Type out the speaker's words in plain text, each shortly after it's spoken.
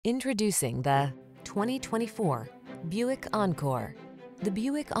Introducing the 2024 Buick Encore. The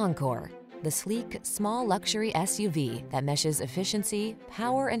Buick Encore, the sleek, small luxury SUV that meshes efficiency,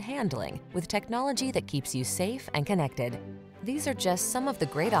 power, and handling with technology that keeps you safe and connected. These are just some of the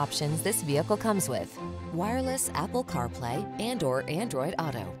great options this vehicle comes with: wireless Apple Carplay and/or Android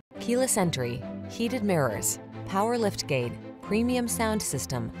Auto, keyless entry, heated mirrors, power liftgate, premium sound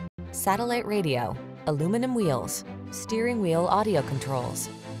system, satellite radio, aluminum wheels, steering wheel audio controls,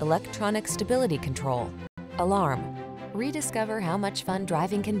 electronic stability control, alarm. Rediscover how much fun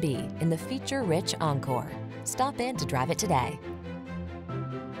driving can be in the feature-rich Encore. Stop in to drive it today.